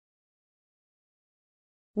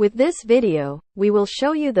With this video, we will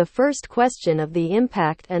show you the first question of the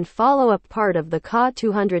impact and follow-up part of the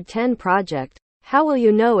KA210 project. How will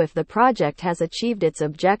you know if the project has achieved its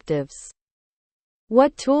objectives?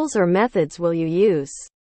 What tools or methods will you use?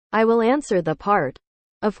 I will answer the part.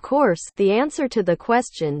 Of course, the answer to the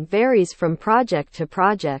question varies from project to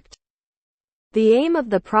project. The aim of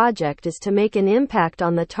the project is to make an impact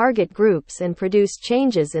on the target groups and produce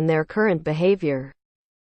changes in their current behavior.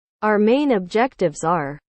 Our main objectives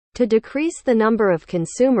are to decrease the number of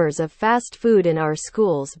consumers of fast food in our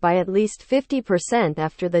schools by at least 50%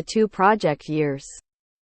 after the 2 project years,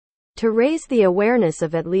 to raise the awareness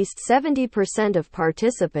of at least 70% of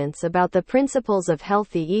participants about the principles of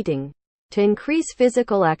healthy eating, to increase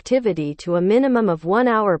physical activity to a minimum of 1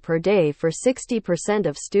 hour per day for 60%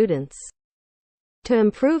 of students, to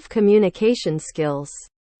improve communication skills,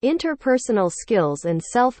 interpersonal skills and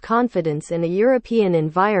self-confidence in a European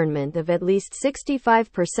environment of at least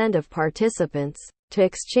 65% of participants, to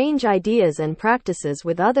exchange ideas and practices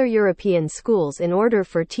with other European schools in order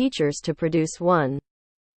for teachers to produce 1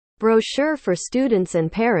 brochure for students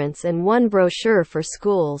and parents and 1 brochure for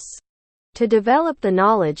schools, to develop the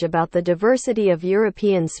knowledge about the diversity of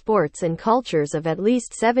European sports and cultures of at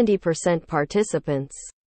least 70% participants.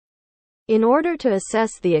 In order to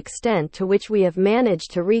assess the extent to which we have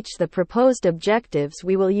managed to reach the proposed objectives,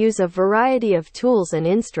 we will use a variety of tools and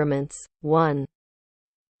instruments. 1.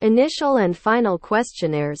 Initial and final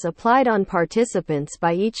questionnaires applied on participants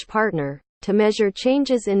by each partner, to measure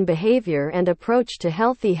changes in behavior and approach to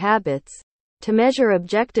healthy habits, to measure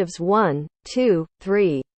objectives 1, 2,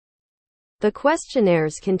 3. The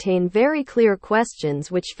questionnaires contain very clear questions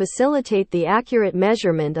which facilitate the accurate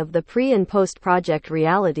measurement of the pre- and post-project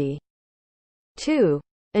reality. 2.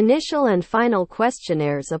 Initial and final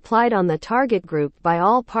questionnaires applied on the target group by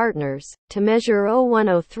all partners, to measure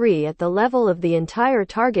 0103 at the level of the entire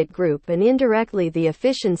target group and indirectly the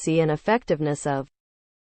efficiency and effectiveness of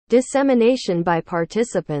dissemination by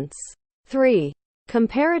participants. 3.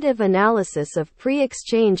 Comparative analysis of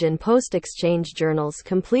pre-exchange and post-exchange journals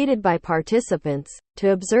completed by participants,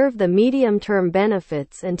 to observe the medium-term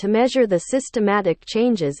benefits and to measure the systematic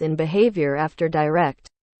changes in behavior after direct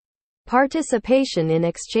participation in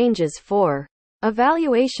exchanges. 4.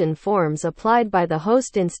 Evaluation forms applied by the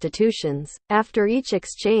host institutions, after each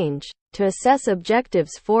exchange, to assess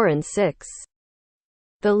objectives 4 and 6.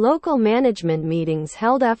 The local management meetings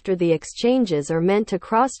held after the exchanges are meant to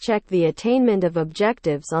cross-check the attainment of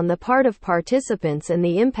objectives on the part of participants and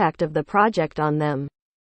the impact of the project on them.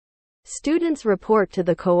 Students report to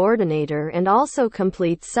the coordinator and also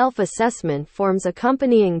complete self-assessment forms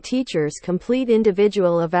accompanying teachers complete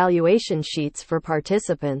individual evaluation sheets for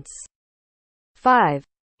participants. 5.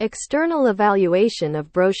 External evaluation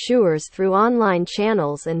of brochures through online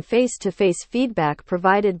channels and face-to-face feedback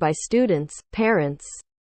provided by students, parents,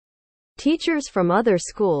 teachers from other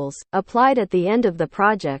schools, applied at the end of the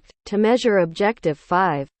project, to measure objective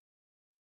 5.